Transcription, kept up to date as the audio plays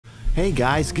Hey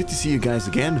guys, good to see you guys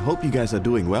again. Hope you guys are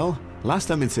doing well. Last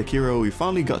time in Sekiro, we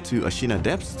finally got to Ashina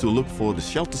Depths to look for the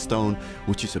Shelter Stone,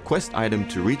 which is a quest item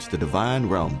to reach the Divine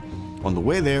Realm. On the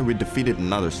way there, we defeated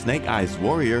another Snake Eyes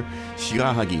warrior,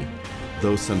 Shirahagi,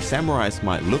 though some samurais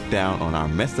might look down on our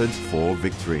methods for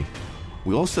victory.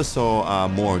 We also saw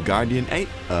more Guardian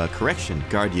Apes.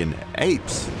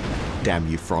 Damn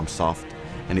you, FromSoft.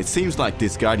 And it seems like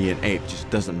this Guardian Ape just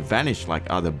doesn't vanish like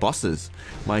other bosses.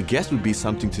 My guess would be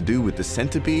something to do with the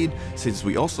centipede, since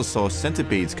we also saw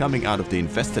centipedes coming out of the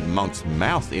infested monk's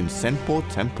mouth in Senpo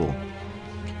Temple.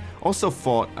 Also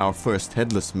fought our first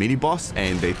headless mini-boss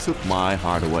and they took my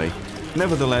heart away.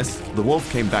 Nevertheless, the wolf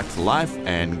came back to life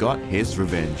and got his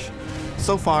revenge.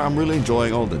 So far, I'm really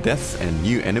enjoying all the deaths and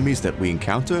new enemies that we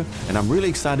encounter, and I'm really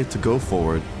excited to go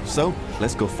forward. So,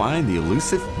 let's go find the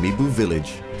elusive Mibu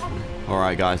village.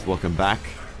 Alright guys, welcome back.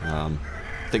 I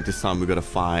think this time we're gonna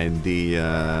find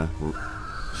the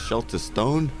Shelter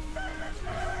Stone.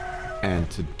 And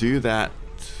to do that...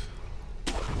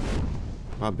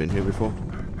 I've been here before.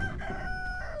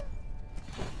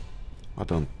 I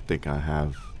don't think I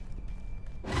have.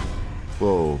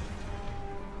 Whoa.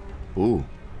 Ooh.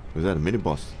 Was that a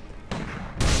mini-boss?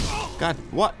 God,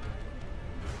 what?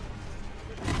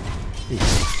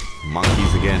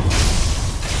 Monkeys again.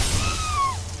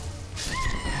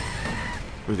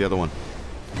 Where's the other one?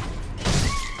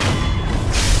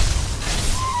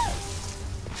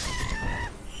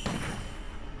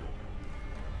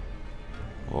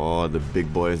 Oh, the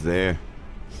big boy is there.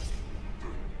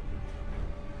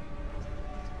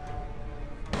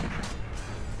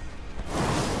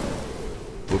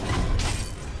 Whoop.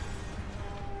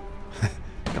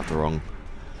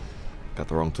 Got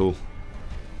the wrong tool.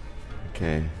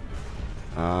 Okay.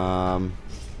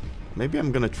 Maybe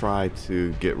I'm gonna try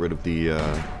to get rid of the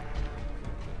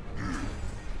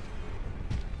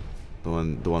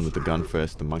one with the gun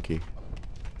first, the monkey.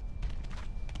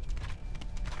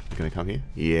 You gonna come here?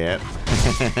 Yep.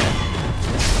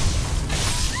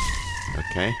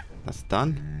 Okay, that's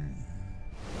done.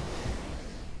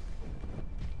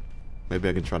 Maybe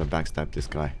I can try to backstab this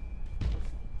guy.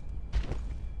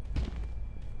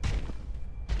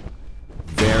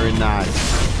 Very nice.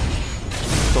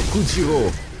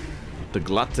 Tokujiro, the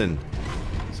glutton.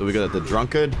 So we got the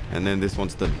drunkard, and then this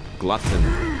one's the glutton.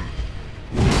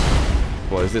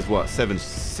 What is this? What, seven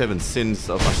sins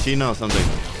of Ashina or something?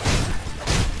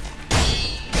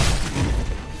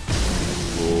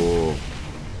 Oh,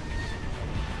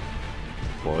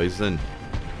 poison.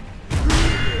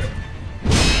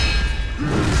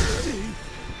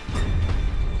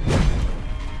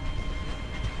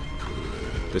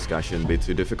 This guy shouldn't be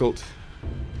too difficult.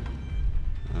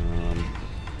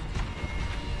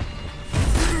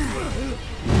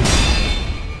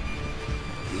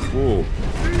 Whoa.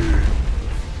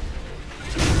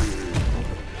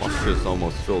 Posture's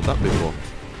almost filled up before.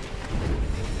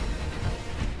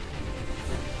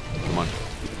 Come on,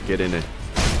 get in it.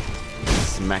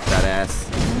 Smack that ass.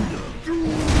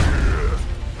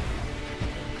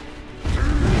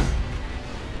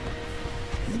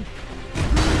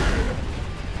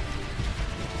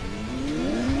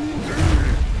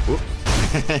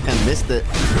 Whoops. Missed it.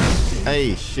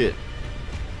 Hey, shit.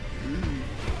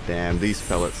 Damn, these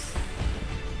pellets.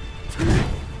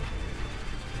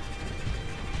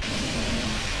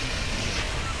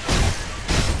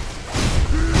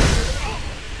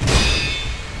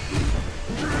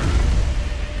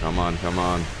 Come on, come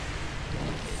on.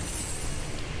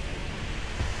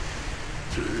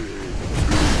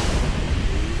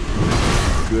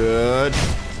 Good.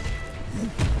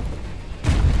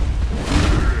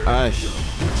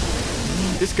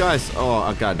 This guy's...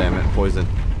 Oh, god damn it. Poison.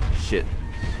 Shit.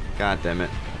 God damn it.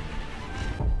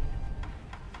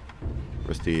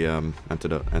 Where's the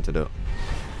antidote?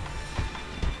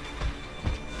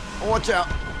 Oh, watch out!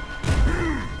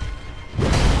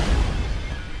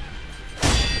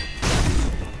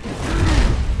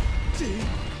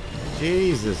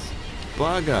 Jesus,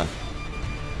 bugger.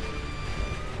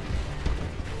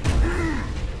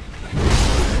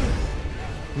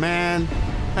 Man,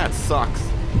 that sucks.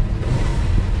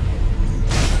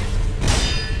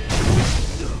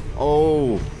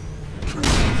 Oh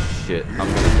shit, I'm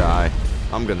gonna die.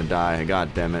 I'm gonna die,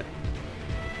 god damn it.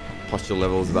 Posture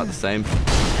level is about the same.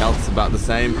 Health's about the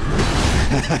same.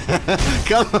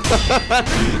 Come on!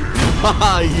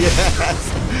 Ah,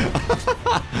 yes!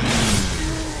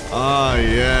 Oh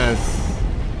yes!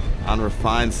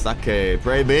 Unrefined sake.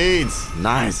 Prey beads!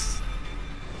 Nice!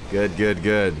 Good, good,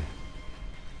 good.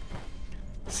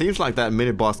 Seems like that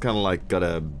mini boss kind of like got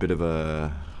a bit of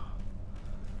a...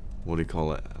 What do you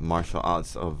call it? Martial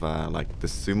arts of like the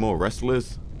sumo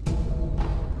wrestlers.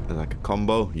 like a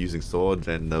combo using swords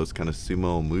and those kind of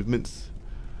sumo movements.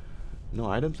 No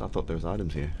items? I thought there was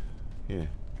items here. Yeah.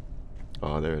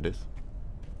 Oh, there it is.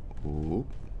 Ooh.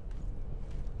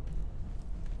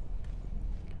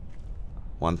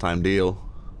 One-time deal.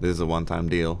 This is a one-time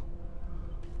deal.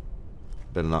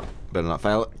 Better not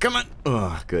fail it. Come on.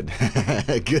 Oh, good.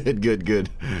 good.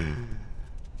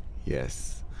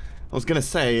 Yes. I was gonna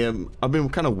say, I've been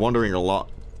kind of wandering a lot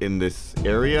in this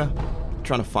area,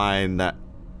 trying to find that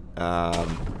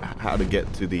how to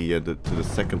get to the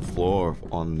second floor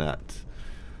on that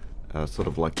sort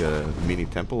of like a mini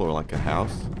temple or like a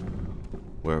house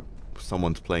where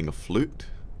someone's playing a flute.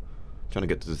 Trying to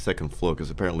get to the second floor because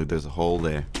apparently there's a hole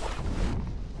there,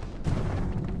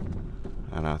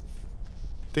 and I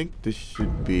think this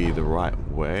should be the right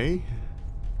way.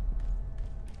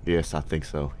 Yes, I think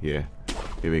so. Yeah.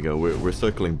 Here we go. We're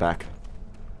circling back.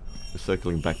 We're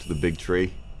circling back to the big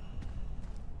tree.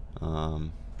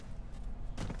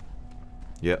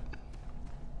 Yep.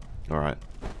 Alright.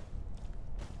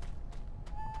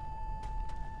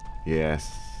 Yes.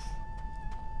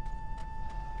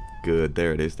 Good.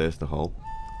 There it is. There's the hole.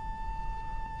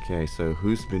 Okay, so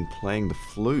who's been playing the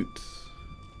flute?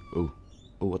 Oh.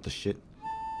 Oh, what the shit?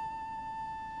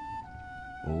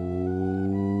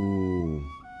 Oh.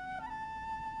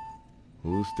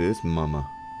 Who's this mama?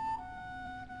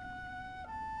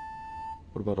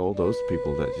 What about all those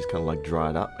people that just kind of like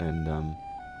dried up and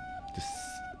just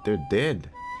they're dead?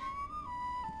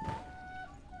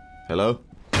 Hello?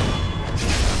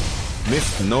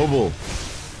 Miss Noble.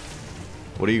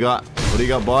 What do you got? What do you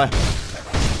got, boy?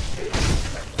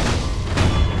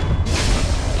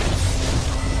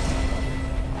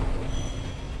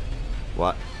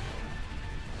 What?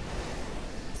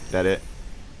 That it?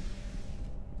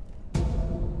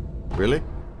 Really?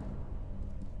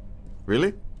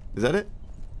 Really? Is that it?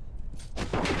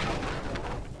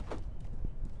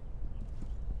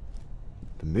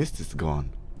 The mist is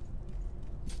gone.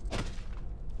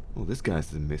 Oh, this guy's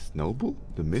the Mist Noble?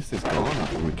 The mist is gone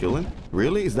after we kill him?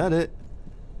 Really? Is that it?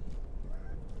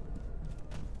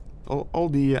 All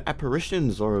the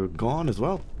apparitions are gone as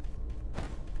well.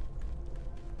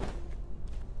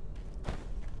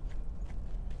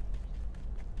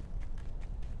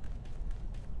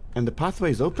 And the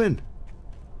pathway's open.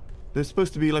 There's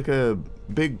supposed to be like a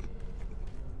big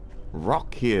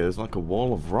rock here. There's like a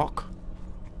wall of rock.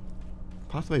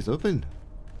 Pathway's open.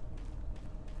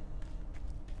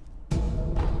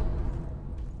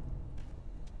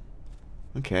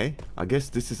 Okay, I guess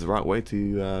this is the right way to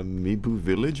Mibu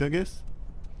village, I guess.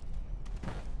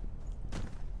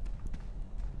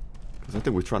 Because I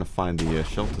think we're trying to find the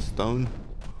shelter stone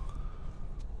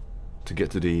to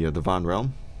get to the Van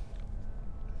Realm.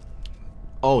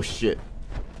 Oh shit.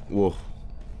 Whoa.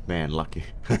 Man, lucky.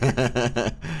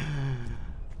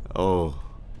 Oh.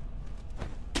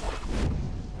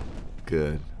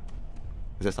 Good.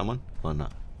 Is that someone? Oh no.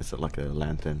 It's like a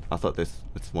lantern. I thought it's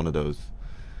one of those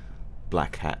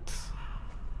black hats.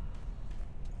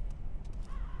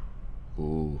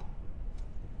 Ooh.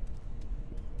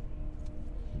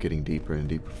 Getting deeper and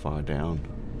deeper far down.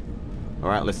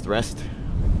 Alright, let's rest.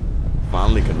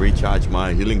 Finally can recharge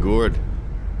my healing gourd.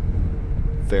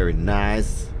 Very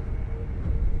nice.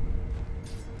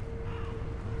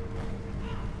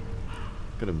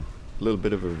 Got a little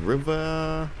bit of a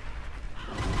river.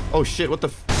 Oh shit, what the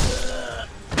f—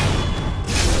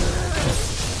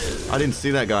 I didn't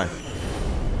see that guy.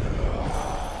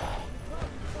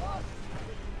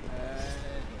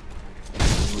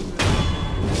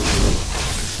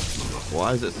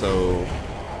 Why is it so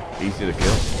easy to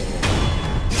kill?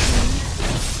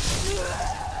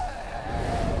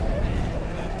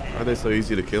 Why are they so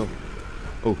easy to kill?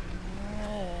 Oh.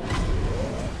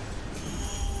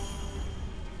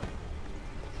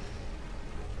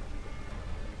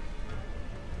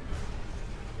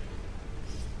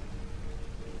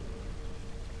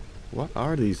 What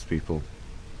are these people?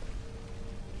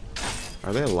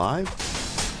 Are they alive?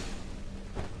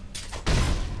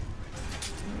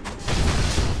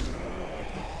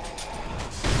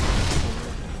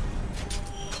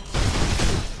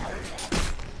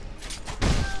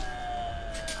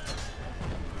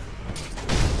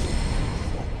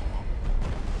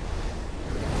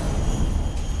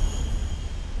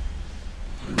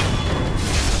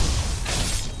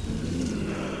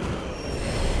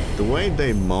 The way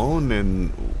they moan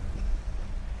and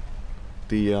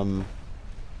the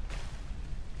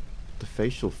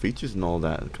facial features and all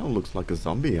that, it kind of looks like a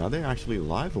zombie. Are they actually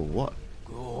alive or what?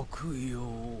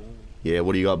 Yeah,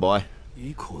 what do you got, boy?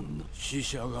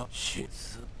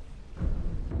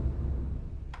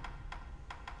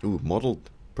 Ooh, mottled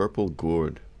purple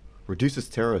gourd. Reduces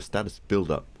terror status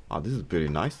build-up. Oh, this is pretty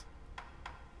nice.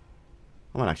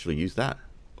 I might actually use that.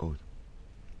 Oh.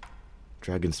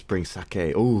 Dragon Spring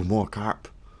Sake. Oh, more carp.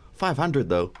 500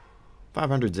 though.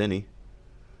 500 zenny.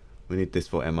 We need this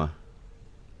for Emma.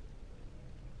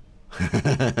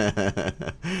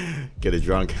 Get a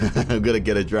drunk. I'm gonna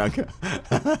get a drunk.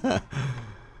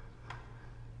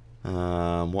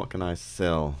 What can I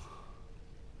sell?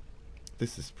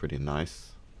 This is pretty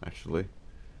nice, actually.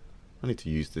 I need to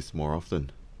use this more often.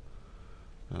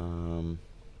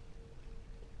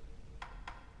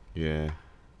 Yeah.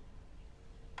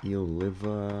 Eel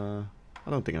liver. I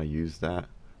don't think I use that.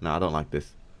 No, I don't like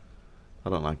this.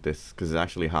 I don't like this because it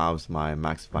actually halves my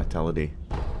max vitality.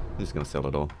 I'm just gonna sell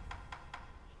it all.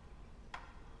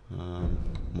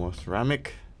 More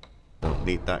ceramic. Don't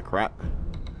need that crap.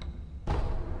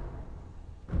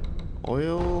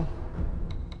 Oil.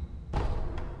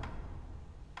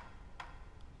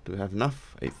 Do we have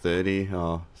enough? 830.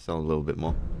 Oh, sell a little bit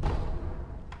more.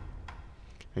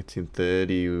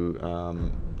 1830.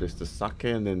 There's the sake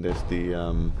and then there's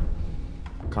the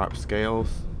carp scales.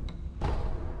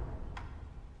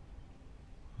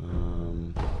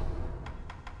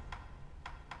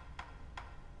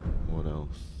 What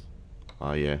else?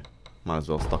 Oh yeah, might as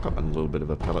well stock up on a little bit of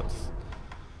a pellets.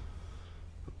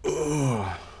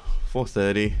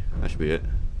 430. That should be it.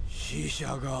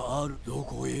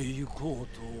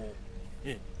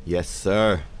 Yes,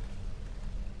 sir.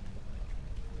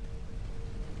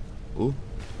 Ooh,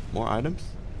 more items.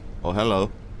 Oh,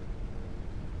 hello.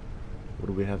 What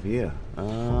do we have here?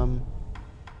 I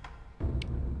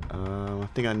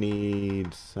think I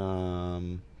need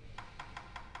some.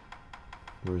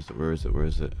 Where is it? Where is it? Where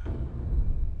is it?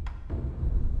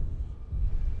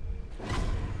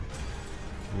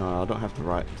 No, I don't have to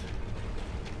write.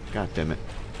 God damn it.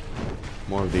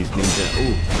 More of these ninja.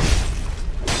 Ooh.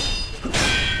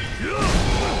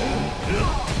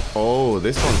 Oh,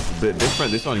 this one's a bit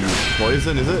different. This one uses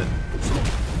poison, is it?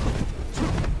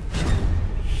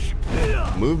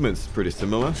 Movement's pretty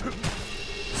similar.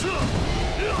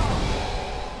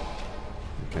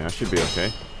 Okay, I should be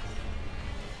okay.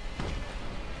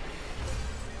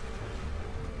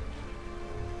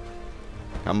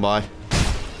 Come by.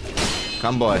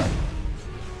 Come by.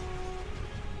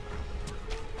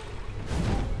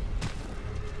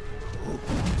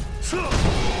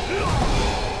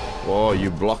 Whoa, you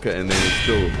block it and then it's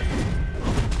still.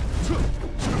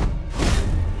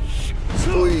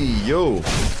 Oi, yo.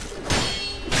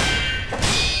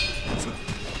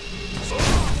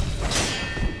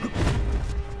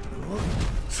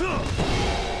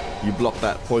 You block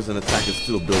that poison attack and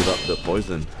still build up the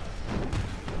poison.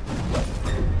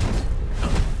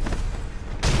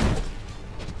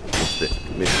 Missed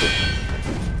it. Missed it.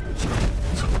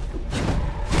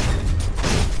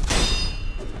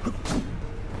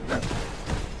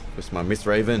 Where's my Miss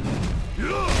Raven?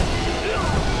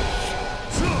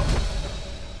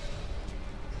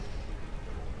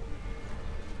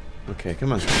 Okay,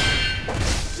 come on.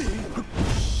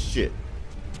 Shit.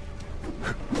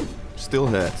 Still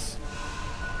hurts.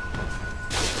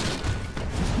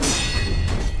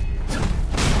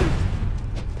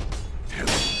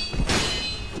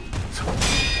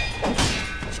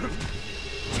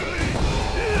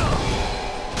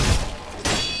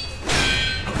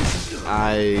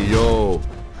 Yo.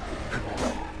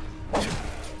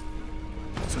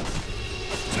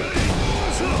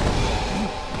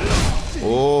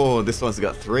 Oh, this one's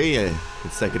got 3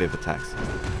 consecutive attacks.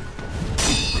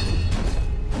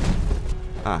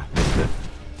 Ah, missed it.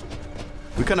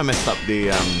 We kind of messed up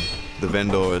the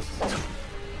vendor's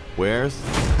wares.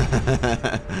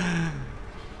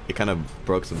 It kind of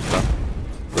broke some stuff,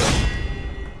 but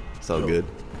it's all good.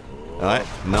 All right,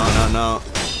 no, no, no.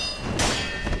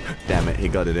 Damn it, he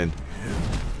got it in.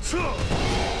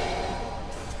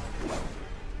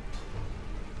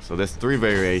 So there's 3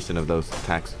 variations of those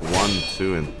attacks. 1,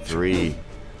 2, and 3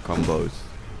 combos.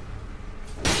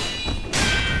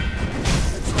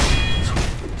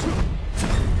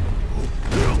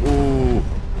 Ooh.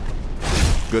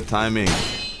 Good timing.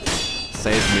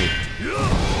 Saved me.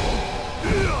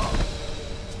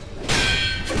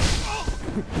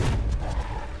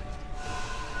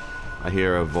 I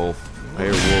hear a wolf. I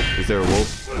hear a wolf. Is there a wolf?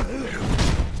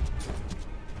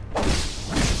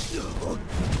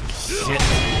 Shit.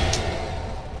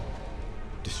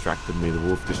 Distracted me. The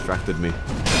wolf distracted me.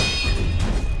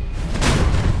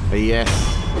 Yes.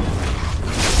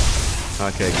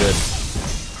 Okay, good.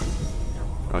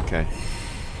 Okay.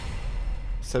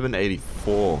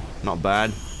 784. Not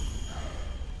bad.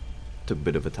 Took a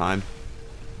bit of a time.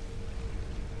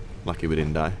 Lucky we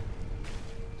didn't die.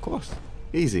 Of course.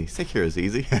 Easy. Sekiro is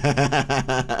easy.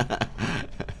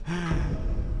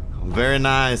 Very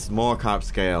nice. More carp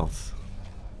scales.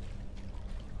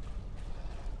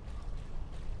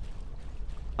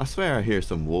 I swear I hear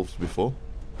some wolves before.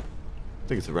 I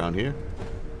think it's around here.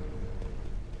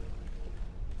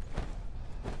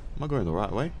 Am I going the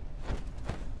right way?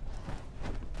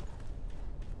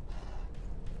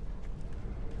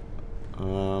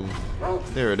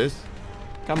 There it is.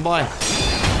 Come by.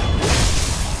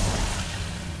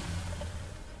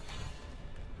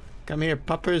 Come here,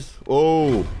 puppers.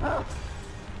 Oh.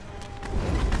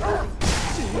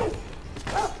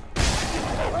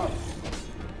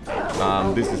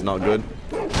 This is not good.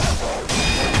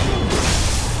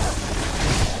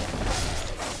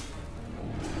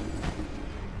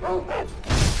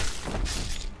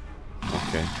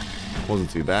 Okay. Wasn't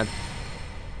too bad.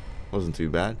 Wasn't too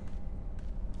bad.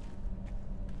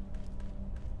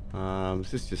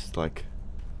 This is just like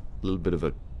a little bit of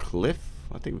a cliff.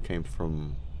 I think we came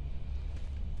from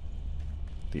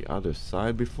the other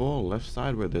side before, left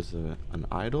side, where there's an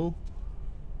idol.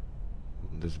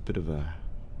 There's a bit of a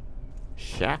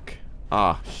shack.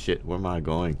 Ah, shit, where am I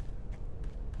going?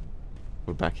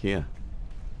 We're back here.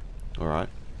 Alright.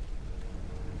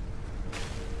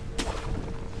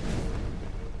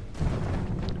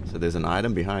 So there's an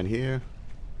item behind here.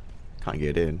 Can't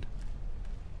get in.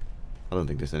 I don't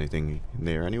think there's anything in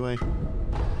there anyway.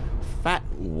 Fat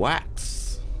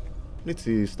wax. Need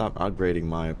to stop upgrading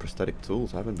my prosthetic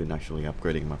tools. I haven't been actually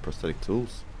upgrading my prosthetic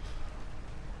tools.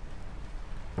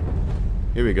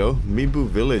 Here we go. Mibu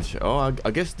village. Oh,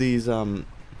 I guess these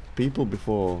people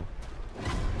before.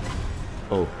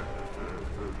 Oh.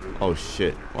 Oh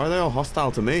shit. Why are they all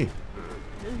hostile to me?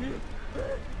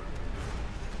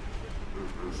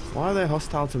 Why are they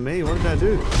hostile to me? What did I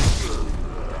do?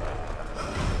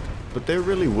 But they're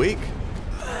really weak.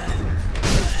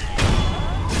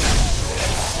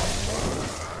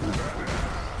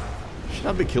 Should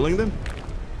I be killing them?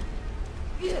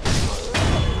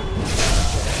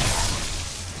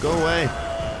 Go away.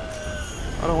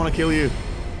 I don't want to kill you.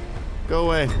 Go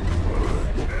away.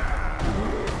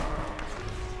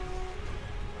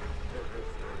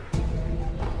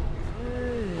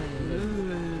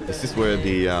 This is where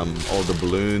the all the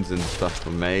balloons and stuff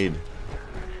are made.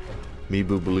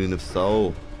 Mibu balloon of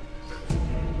soul.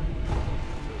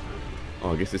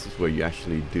 Oh, I guess this is where you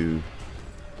actually do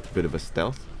a bit of a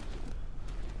stealth.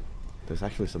 There's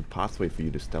actually some pathway for you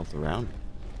to stealth around.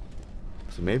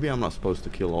 So maybe I'm not supposed to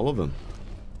kill all of them.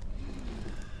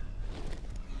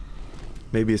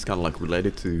 Maybe it's kind of like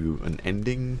related to an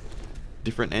ending,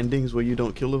 different endings where you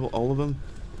don't kill all of them.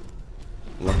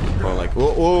 Or like,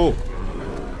 whoa, whoa!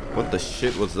 What the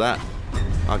shit was that?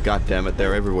 Oh, god damn it,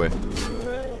 they're everywhere.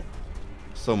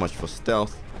 So much for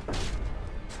stealth.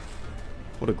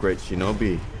 What a great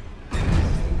shinobi.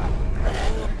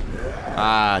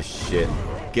 Ah, shit.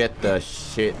 Get the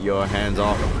shit your hands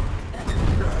off.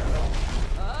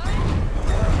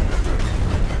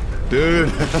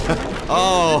 Dude.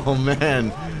 Oh,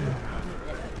 man.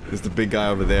 There's the big guy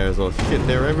over there as well. Shit,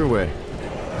 they're everywhere.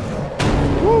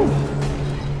 Woo.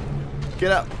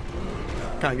 Get up.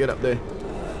 Can't get up there.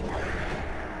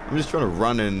 I'm just trying to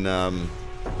run and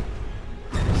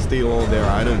steal all their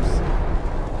items.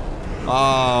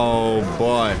 Oh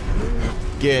boy.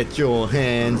 Get your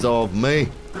hands off me.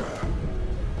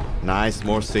 Nice,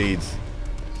 more seeds.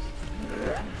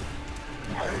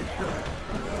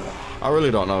 I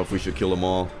really don't know if we should kill them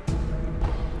all.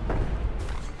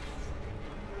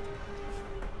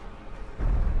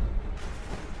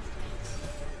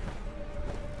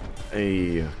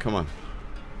 Hey, come on.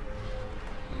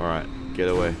 Alright, get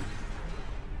away.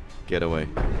 Get away.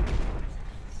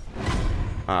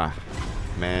 Ah,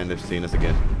 man, they've seen us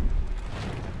again.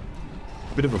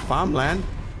 Bit of a farmland.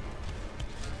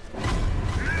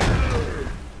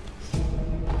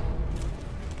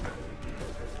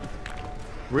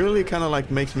 Really kind of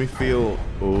like makes me feel...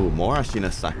 Oh, more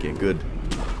Ashina sake, good.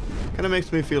 Kind of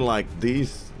makes me feel like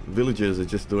these villagers are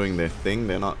just doing their thing.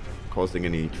 They're not causing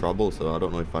any trouble, so I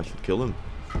don't know if I should kill them.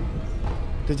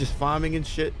 They're just farming and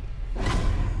shit.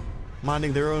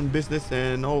 Minding their own business,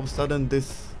 and all of a sudden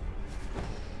this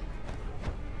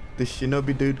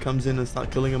shinobi dude comes in and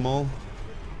start killing them all.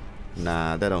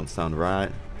 Nah, that don't sound right.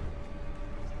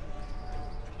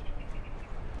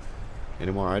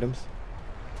 Any more items?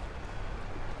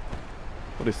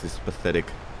 What is this pathetic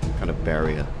kind of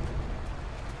barrier?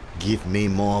 Give me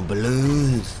more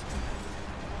balloons.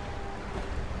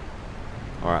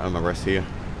 Alright, I'm gonna rest here.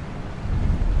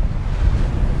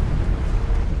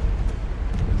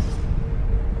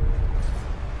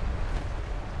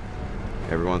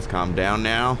 Everyone's calmed down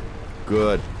now.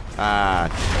 Good. Ah,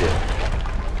 shit.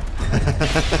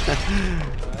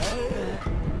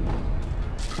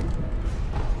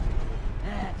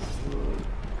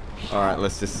 Alright,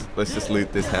 let's just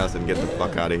loot this house and get the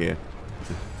fuck out of here.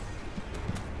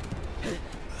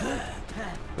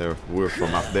 We were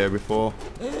from up there before?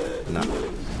 No.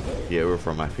 Yeah, we were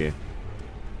from up here.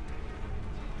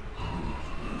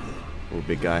 Oh,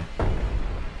 big guy.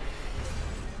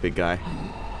 Big guy.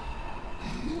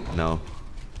 No.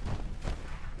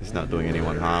 He's not doing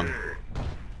anyone harm.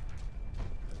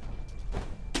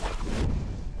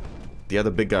 The other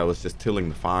big guy was just tilling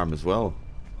the farm as well.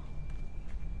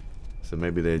 So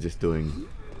maybe they're just doing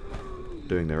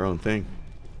their own thing.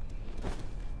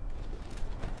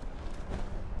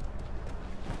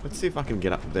 Let's see if I can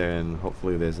get up there and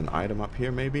hopefully there's an item up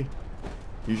here maybe.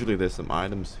 Usually there's some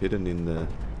items hidden in the...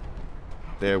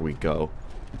 There we go.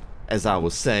 As I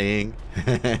was saying.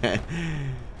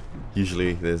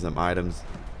 Usually there's some items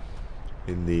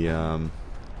in the on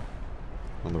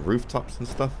the rooftops and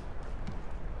stuff.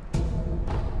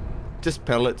 Just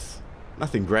pellets.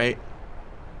 Nothing great.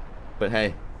 But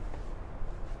hey.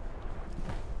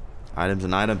 Item's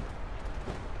an item.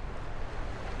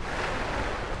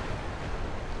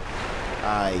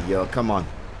 Aye, yo, come on.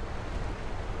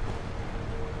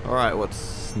 Alright,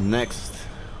 what's next?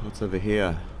 What's over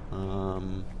here?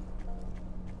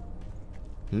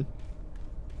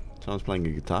 Someone's playing a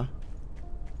guitar.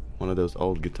 One of those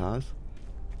old guitars.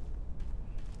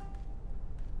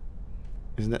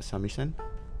 Isn't that Samisen?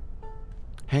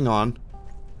 Hang on.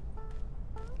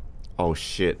 Oh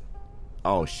shit.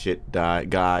 Oh shit,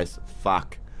 guys.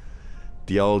 Fuck.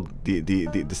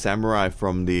 The samurai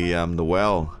from the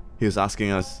well. He was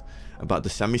asking us about the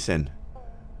samisen.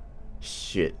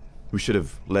 Shit. We should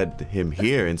have led him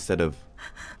here instead of...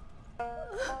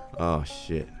 Oh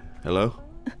shit. Hello?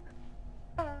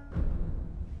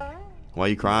 Why are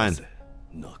you crying?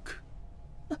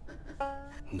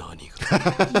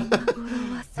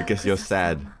 Because you're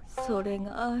sad.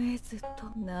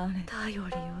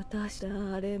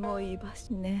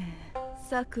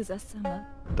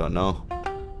 Don't know.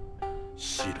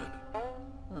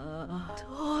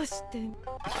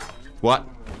 What?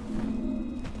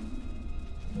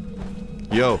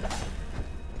 Yo.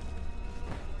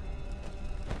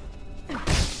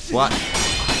 What?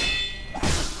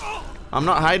 I'm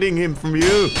not hiding him from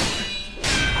you.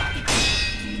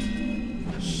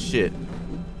 Shit.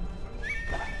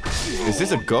 Is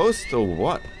this a ghost or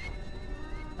what?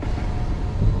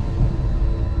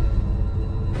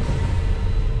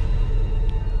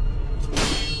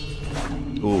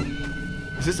 Ooh.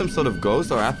 Is this some sort of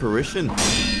ghost or apparition?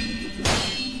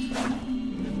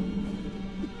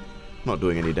 Not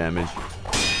doing any damage.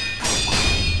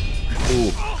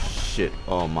 Ooh. Shit.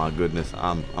 Oh my goodness.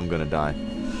 I'm gonna die.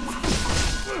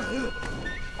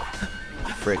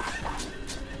 Frick.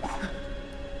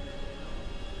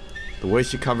 The way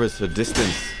she covers her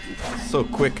distance. So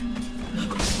quick.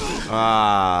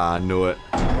 Ah, I knew it.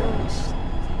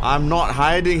 I'm not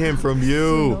hiding him from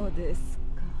you.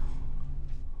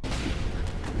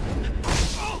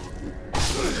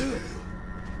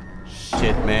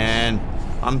 Shit, man.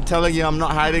 I'm telling you, I'm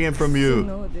not hiding him from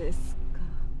you.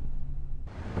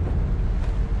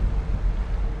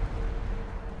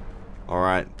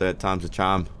 Alright, third time's a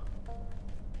charm.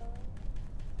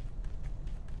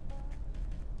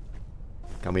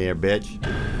 Come here, bitch.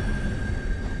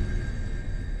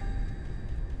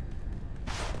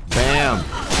 Bam!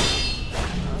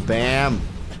 Bam!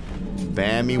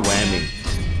 Bammy whammy.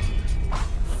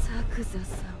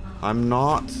 I'm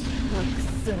not.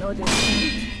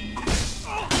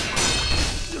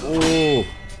 Oh.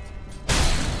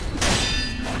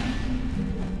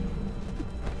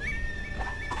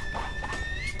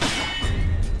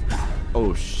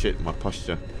 Oh shit, my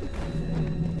posture.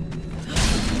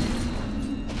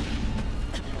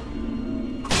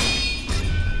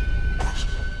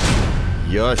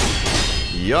 Yush.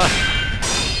 Yush.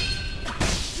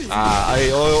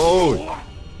 Oh.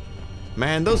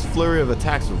 Man, those flurry of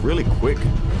attacks are really quick.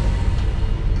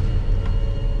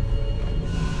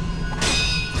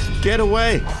 Get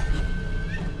away.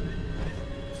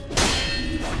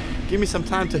 Give me some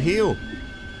time to heal.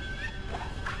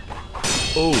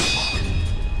 Oh.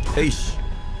 Eesh.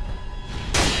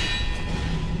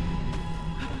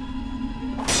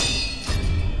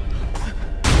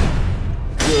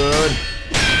 Good.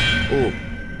 Oh.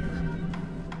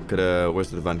 Where's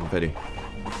the divine confetti?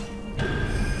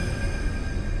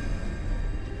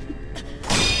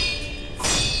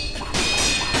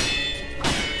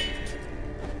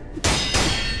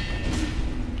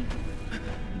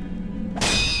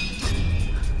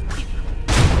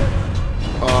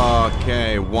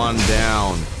 Okay, one one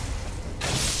down.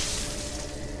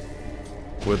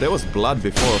 Well, there was blood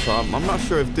before, so I'm not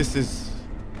sure if this is...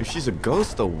 if she's a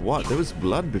ghost or what. There was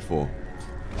blood before.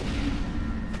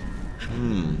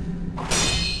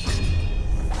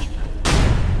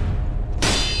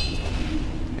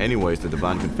 Anyways, the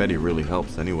divine confetti really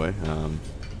helps anyway.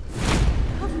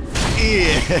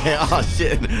 Yeah! Oh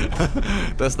shit!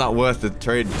 That's not worth the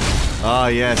trade. Oh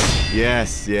yes,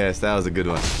 yes, yes. That was a good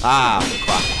one. Ah,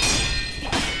 fuck.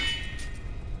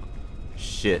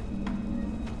 Shit.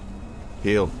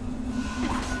 Heal.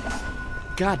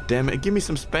 God damn it! Give me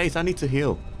some space. I need to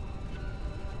heal.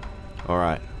 All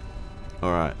right,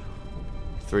 all right.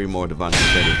 3 more divine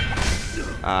confetti.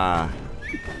 Ah.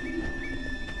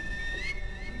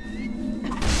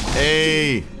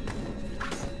 Hey!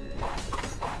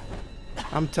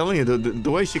 I'm telling you, the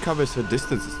way she covers her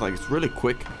distance, it's like, it's really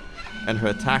quick. And her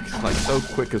attack is like so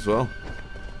quick as well.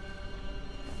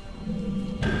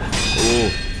 Ooh.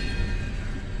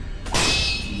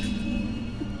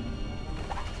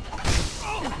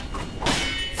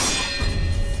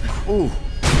 Ooh.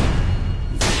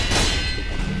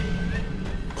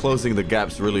 Closing the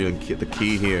gap's really the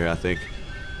key here, I think.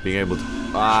 Being able to...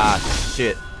 ah,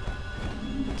 shit.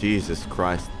 Jesus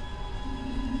Christ.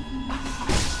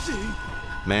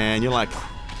 Man, you're like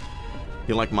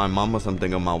my mom or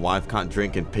something, or my wife can't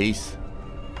drink in peace.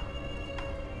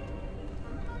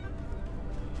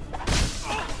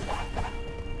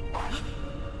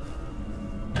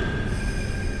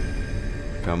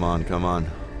 Come on, come on.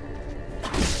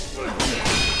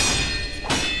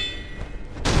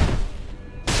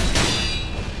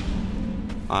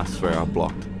 I swear I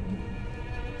blocked.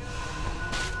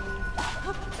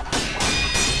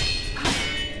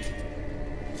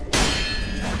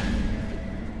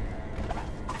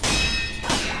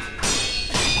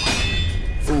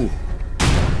 Ooh,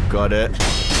 got it.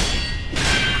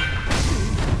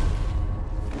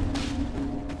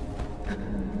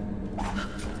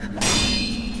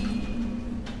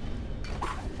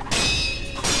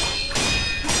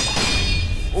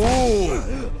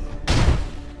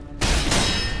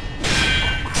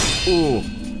 Ooh.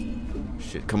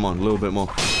 Shit, come on, a little bit more.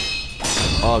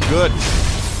 Oh, good.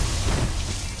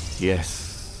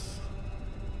 Yes.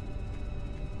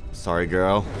 Sorry,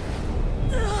 girl.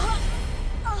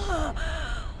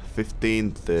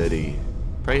 1530.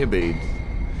 Prayer beads.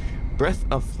 Breath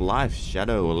of life,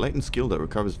 shadow, a latent skill that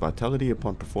recovers vitality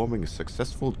upon performing a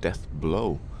successful death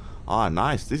blow. Ah,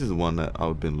 nice. This is the one that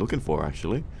I've been looking for,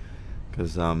 actually.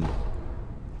 Because,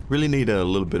 really need a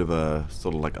little bit of a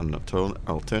sort of like an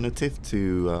alternative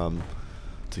to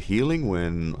healing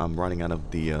when I'm running out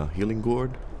of the healing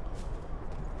gourd.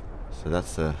 So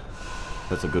that's a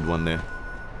good one there.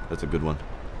 That's a good one.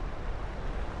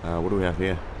 What do we have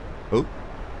here? Oh,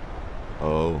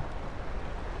 oh,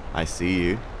 I see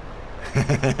you.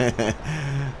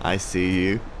 I see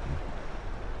you.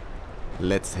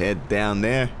 Let's head down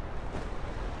there.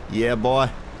 Yeah, boy,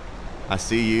 I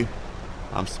see you.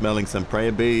 I'm smelling some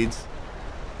prayer beads.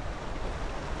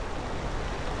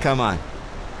 Come on.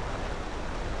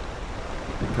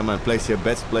 Come on, place your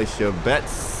bets, place your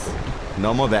bets.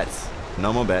 No more bets.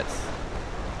 No more bets.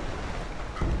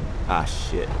 Ah,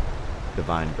 shit.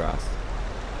 Divine grass.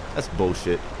 That's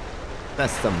bullshit.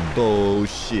 That's some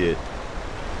bullshit.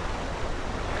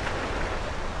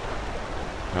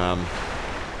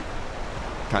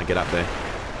 Can't get up there.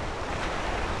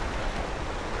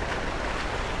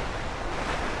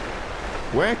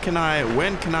 When can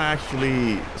I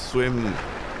actually swim,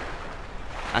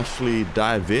 actually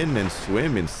dive in and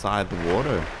swim inside the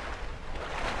water?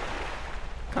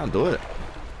 Can't do it.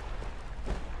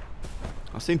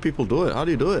 I've seen people do it. How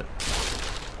do you do it?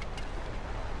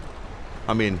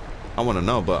 I mean, I want to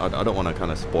know, but I don't want to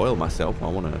kind of spoil myself. I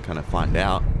want to kind of find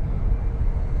out.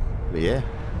 But yeah,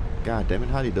 god damn it,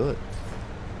 how do you do it?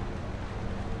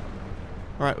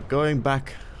 Alright, going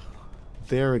back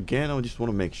there again, I just want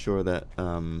to make sure that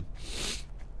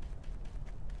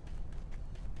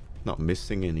not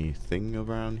missing anything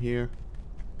around here.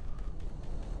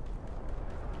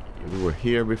 We were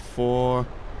here before.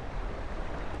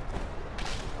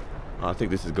 I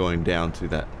think this is going down to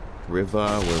that river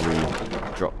where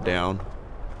we drop down,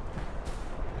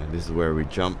 and this is where we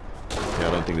jump. Yeah,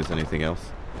 I don't think there's anything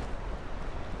else.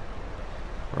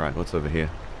 Alright, what's over here?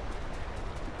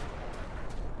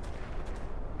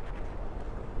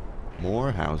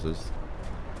 More houses.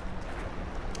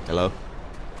 Hello?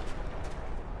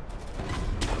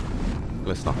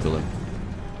 Let's not kill him.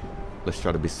 Let's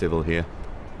try to be civil here.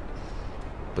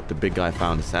 But the big guy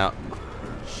found us out.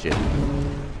 Shit.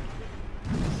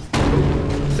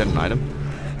 Is that an item?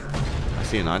 I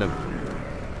see an item.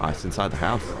 Ah, it's inside the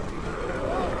house.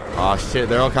 Oh shit,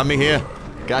 they're all coming here.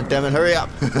 God damn it, hurry up.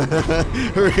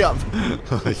 Hurry up.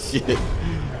 Oh shit.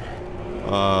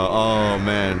 Oh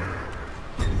man.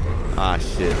 Ah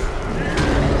shit.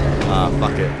 Ah,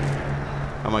 fuck it.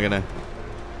 How am I gonna...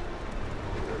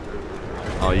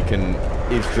 Oh, you can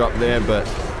eavesdrop there, but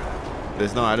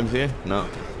there's no items here? No.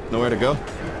 Nowhere to go?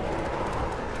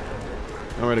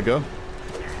 Nowhere to go?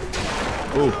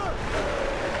 Ooh.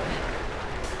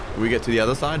 Do we get to the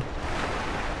other side?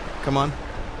 Come on.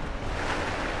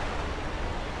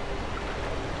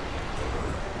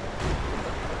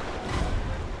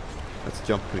 Let's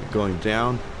jump going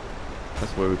down.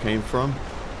 That's where we came from.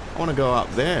 I want to go up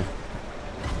there.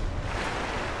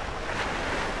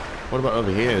 What about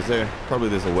over here? Is there... Probably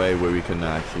there's a way where we can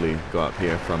actually go up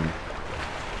here from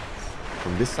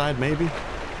this side, maybe?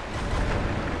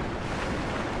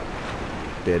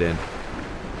 Dead end.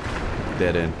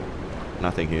 Dead end.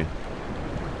 Nothing here.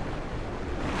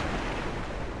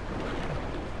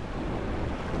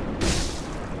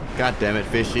 God damn it,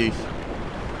 fishies.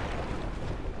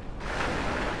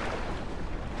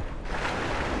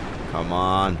 Come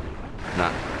on.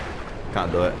 Nah.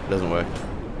 Can't do it. Doesn't work.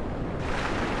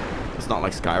 It's not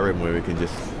like Skyrim where we can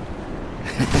just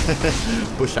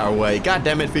push our way. God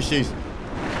damn it, fishies.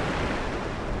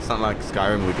 It's not like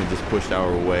Skyrim, we can just push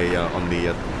our way on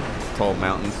the tall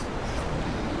mountains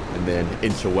and then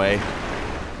inch away.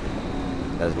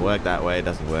 Doesn't work that way,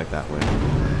 doesn't work that way.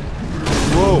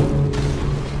 Whoa!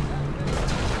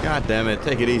 God damn it,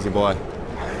 take it easy, boy.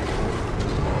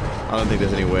 I don't think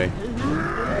there's any way.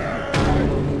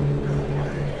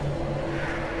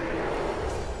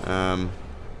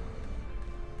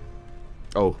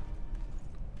 Oh.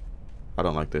 I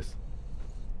don't like this.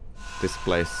 This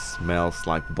place smells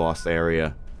like boss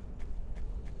area.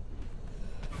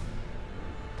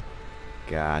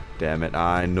 God damn it,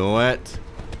 I know it.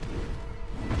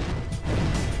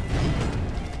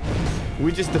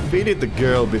 We just defeated the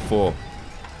girl before.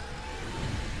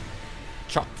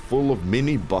 Chock full of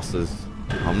mini bosses.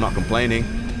 I'm not complaining.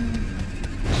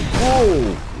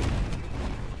 Whoa!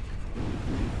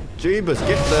 Jeebus,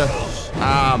 get the...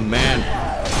 Ah, man.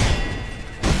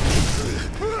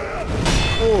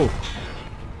 Oh.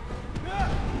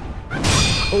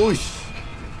 Oosh.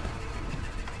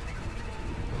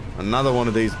 Another one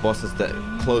of these bosses that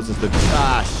closes the...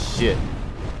 Ah, shit.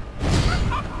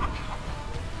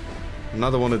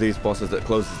 Another one of these bosses that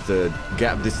closes the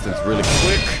gap distance really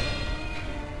quick.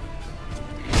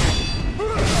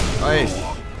 Hey.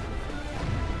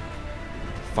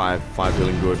 Five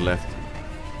healing good left.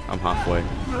 I'm halfway.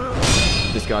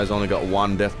 This guy's only got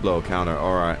one death blow counter.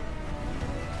 Alright.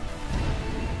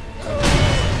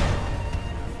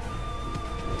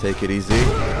 Take it easy.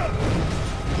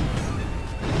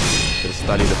 Gotta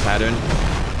study the pattern.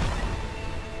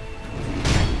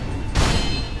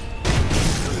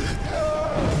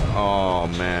 Oh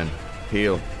man.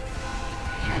 Heal.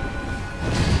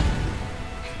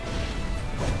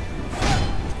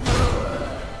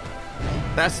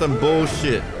 That's some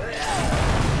bullshit.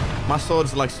 My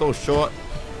sword's like so short.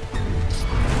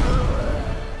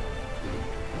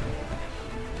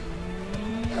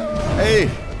 Hey!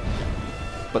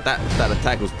 But that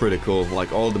attack was pretty cool.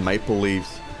 Like all the maple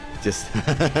leaves just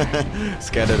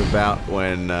scattered about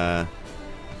when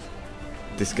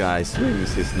this guy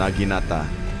swings his naginata.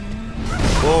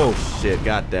 Oh shit,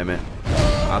 god damn it.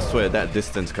 I swear that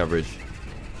distance coverage.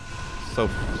 So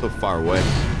far away.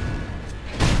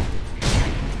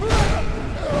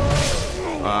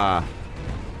 Ah.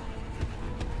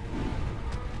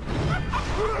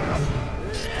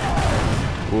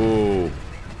 Ooh.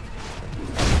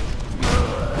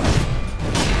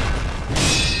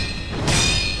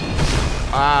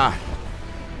 Ah.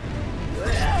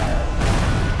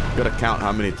 Gotta count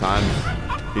how many times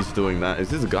he's doing that. Is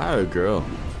this a guy or a girl?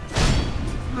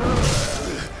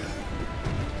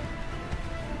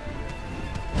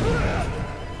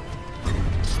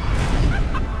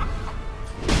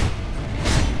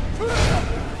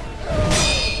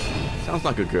 Sounds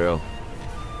like a girl.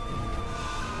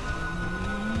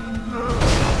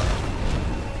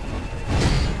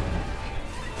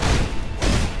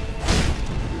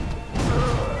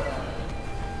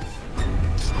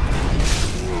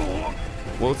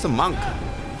 Well, it's a monk.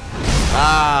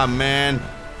 Ah, man.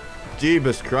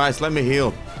 Jeebus Christ, let me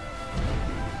heal.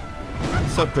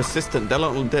 So persistent. They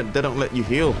don't let you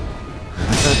heal.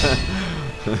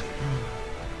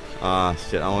 Ah,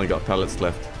 shit. I only got pellets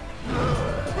left.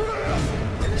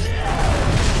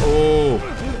 Oh.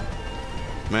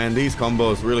 Man, these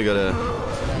combos really gotta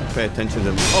pay attention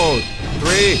to them. Oh,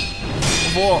 3,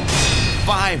 4,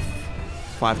 5.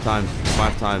 5 times.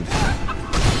 5 times.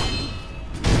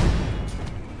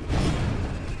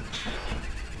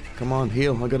 Come on,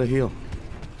 heal. I gotta heal.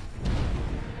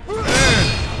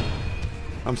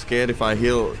 I'm scared if I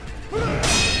heal.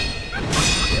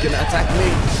 He's gonna attack me.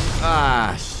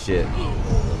 Ah, shit.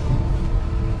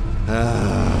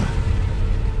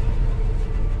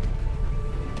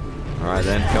 Alright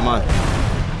then, come on.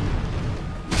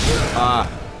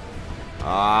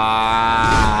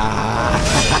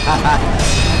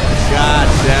 God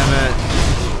damn it.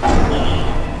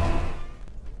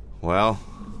 Well,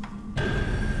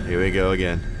 here we go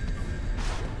again.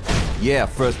 Yeah,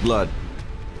 first blood.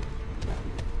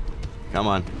 Come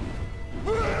on.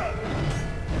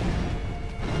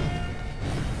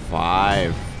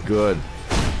 5. Good.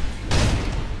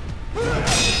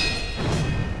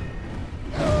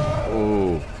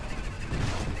 Ooh.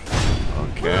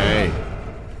 Okay.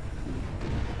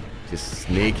 Just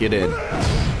sneak it in.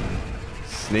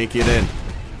 Sneak it in.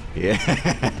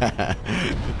 Yeah.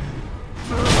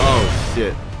 Oh,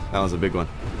 shit. That was a big one.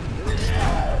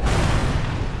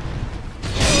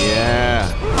 Yeah.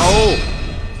 Oh!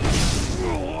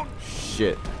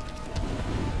 Shit.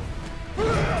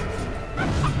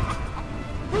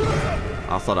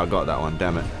 I thought I got that one,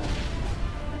 damn it.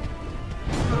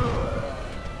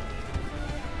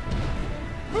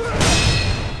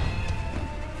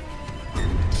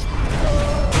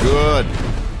 Good.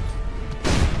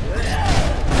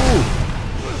 Ooh.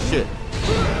 Shit.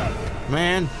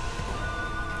 Man.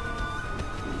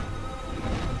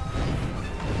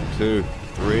 2,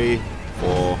 3,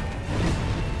 4.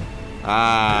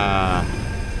 Ah.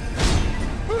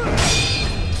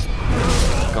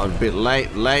 Got a bit late.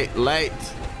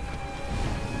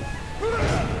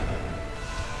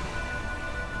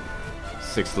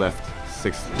 6 left.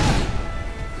 6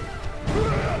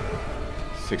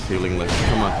 healing left.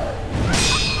 Come on.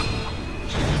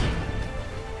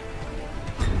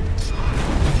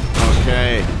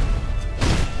 Okay.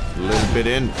 A little bit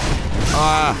in.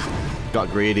 Ah. Got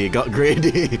greedy. Got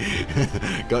greedy.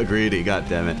 Got greedy. God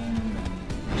damn it.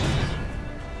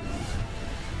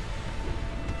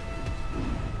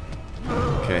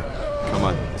 Okay. Come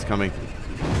on. It's coming.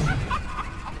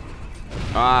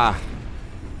 Ah.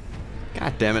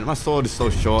 God damn it. My sword is so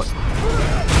short.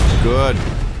 Good.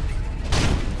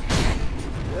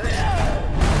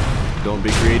 Don't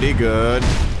be greedy. Good.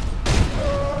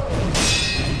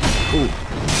 Ooh.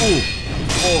 Ooh.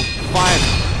 4, 5.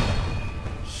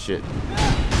 Shit.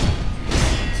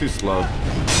 Too slow.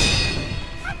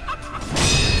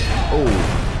 Oh.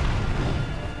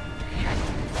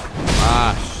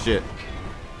 Ah, shit.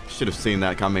 Should have seen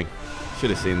that coming. Should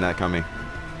have seen that coming.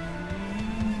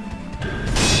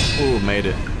 Ooh, made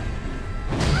it.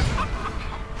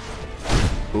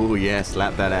 Ooh, yeah,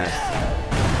 slap that ass.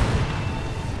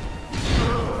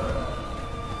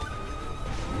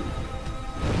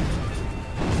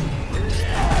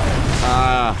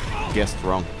 Ah, guessed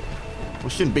wrong. We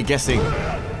shouldn't be guessing.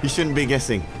 You shouldn't be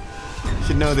guessing. You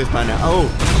should know this by now. Oh!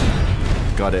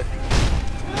 Got it.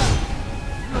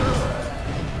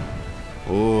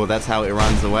 Oh, that's how it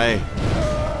runs away.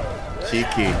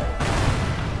 Cheeky.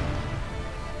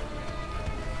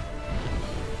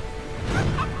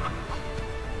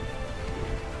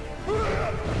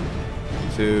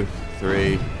 Two,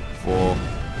 3, 4.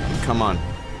 Come on.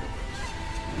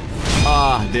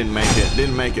 Ah, didn't make it.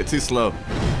 Didn't make it. Too slow.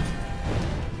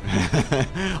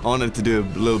 I wanted to do a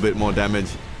little bit more damage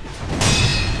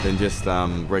than just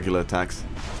regular attacks.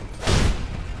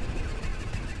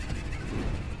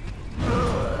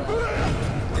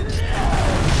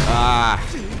 Ah.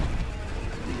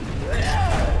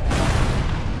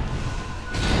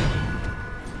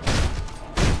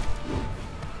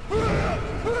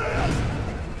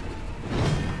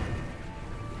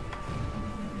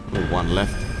 Oh, 1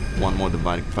 left. 1 more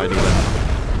dividing fighting left.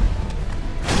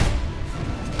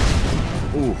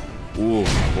 Ooh, ooh,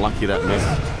 lucky that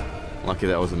missed. Lucky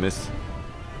that was a miss.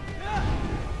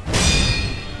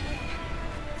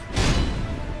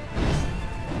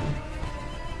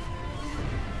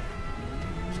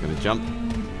 Just gonna jump.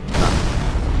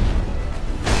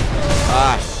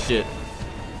 Ah, shit.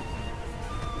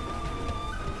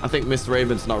 I think Miss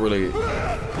Raven's not really...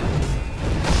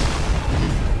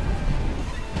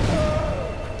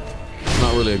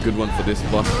 not really a good one for this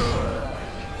boss.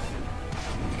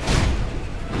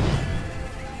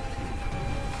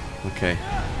 Okay,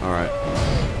 alright.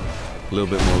 A little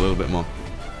bit more, a little bit more.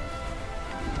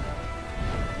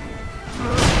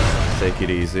 Take it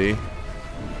easy.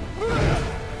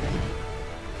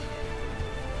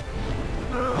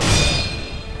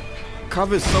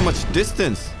 Covers so much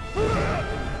distance.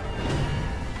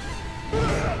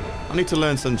 I need to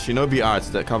learn some shinobi arts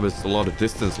that covers a lot of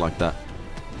distance like that.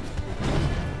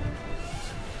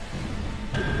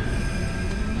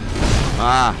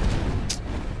 Ah.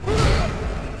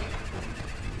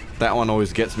 That one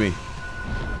always gets me.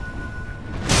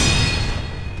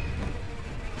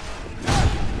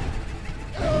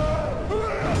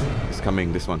 It's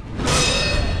coming, this one.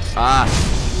 Ah,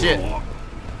 shit.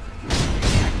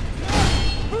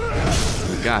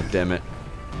 God damn it.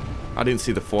 I didn't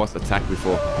see the fourth attack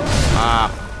before. Ah.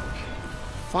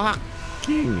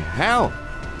 Fucking hell.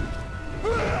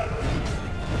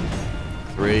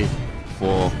 3,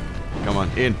 4. Come on,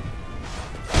 in.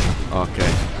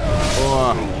 Okay.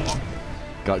 Oh.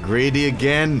 Got greedy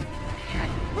again.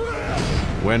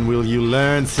 When will you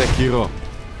learn, Sekiro?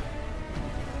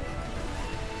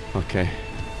 Okay.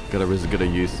 Gotta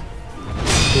use.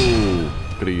 Ooh.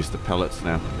 Gotta use the pellets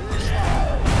now.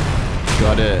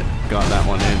 Got it. Got that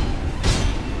one in.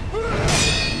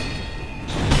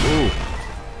 Ooh.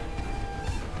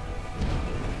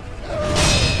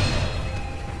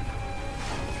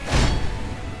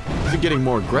 Is it getting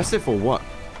more aggressive or what?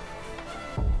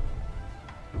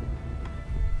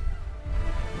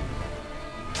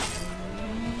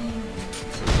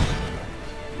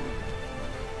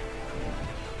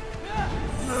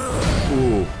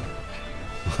 Ooh.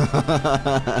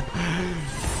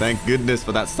 Thank goodness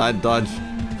for that side dodge.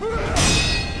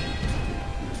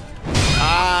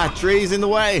 Ah, trees in the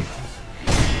way.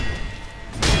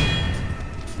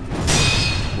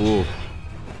 Ooh.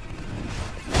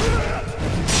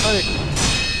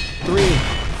 3,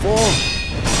 4.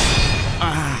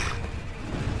 Ah.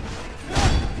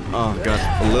 Oh, got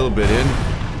a little bit in.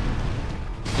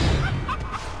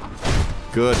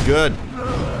 Good, good.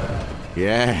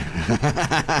 Yeah.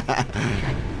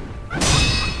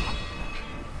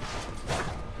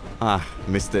 Ah,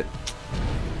 missed it.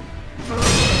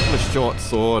 What a short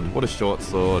sword. What a short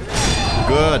sword.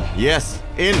 Good. Yes.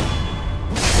 In.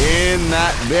 In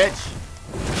that bitch.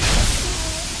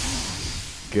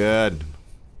 Good.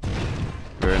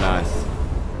 Very nice.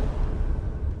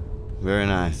 Very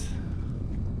nice.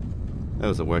 That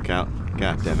was a workout.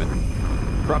 God damn it.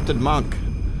 Corrupted monk.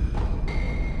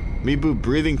 Mibu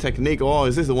breathing technique. Oh,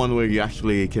 is this the one where you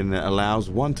actually can allows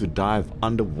one to dive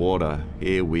underwater?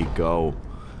 Here we go.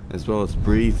 As well as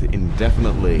breathe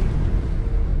indefinitely.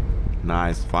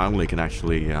 Nice. Finally can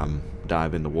actually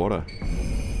dive in the water.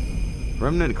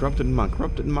 Remnant corrupted monk.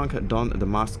 Corrupted monk had donned the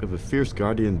mask of a fierce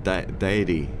guardian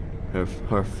deity.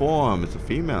 Her form is a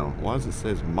female. Why does it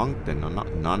says monk then, or not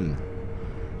nun?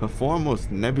 Her form was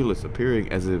nebulous,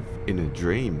 appearing as if in a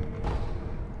dream.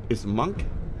 Is monk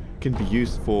can be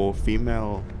used for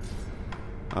female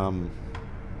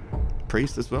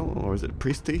priest as well, or is it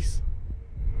priestess?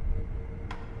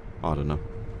 I don't know.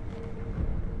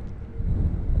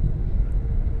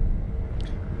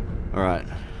 All right.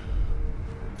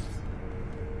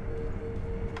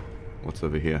 What's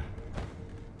over here?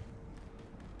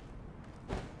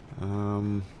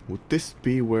 Would this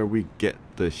be where we get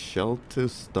the shelter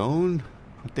stone?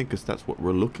 I think that's what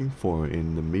we're looking for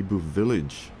in the Mibu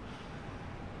village.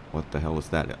 What the hell is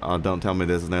that? Oh, don't tell me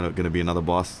there's not going to be another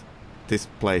boss. This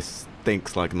place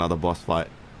stinks like another boss fight.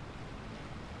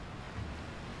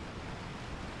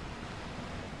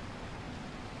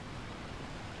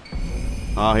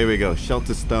 Oh, here we go.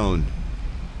 Shelter stone.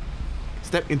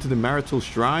 Step into the marital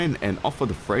shrine and offer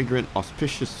the fragrant,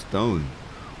 auspicious stone.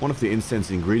 One of the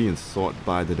incense ingredients sought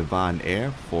by the divine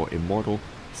heir for immortal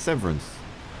severance.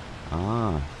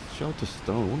 Ah, shelter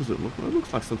stone. What does it look like? It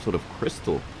looks like some sort of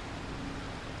crystal.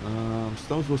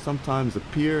 Stones will sometimes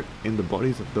appear in the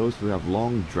bodies of those who have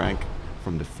long drank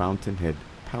from the fountainhead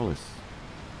palace.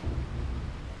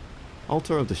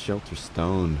 Altar of the shelter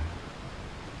stone.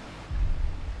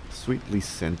 Sweetly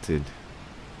scented.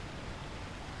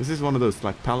 This is one of those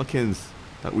like pelicans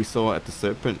that we saw at the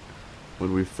serpent.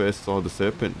 When we first saw the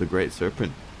serpent, the great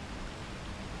serpent.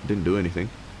 Didn't do anything.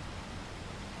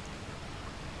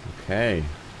 Okay.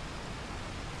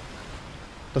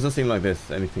 Doesn't seem like there's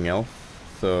anything else.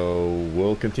 So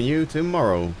we'll continue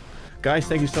tomorrow. Guys,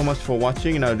 thank you so much for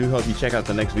watching, and I do hope you check out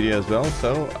the next video as well.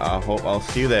 So I hope I'll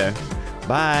see you there.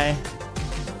 Bye.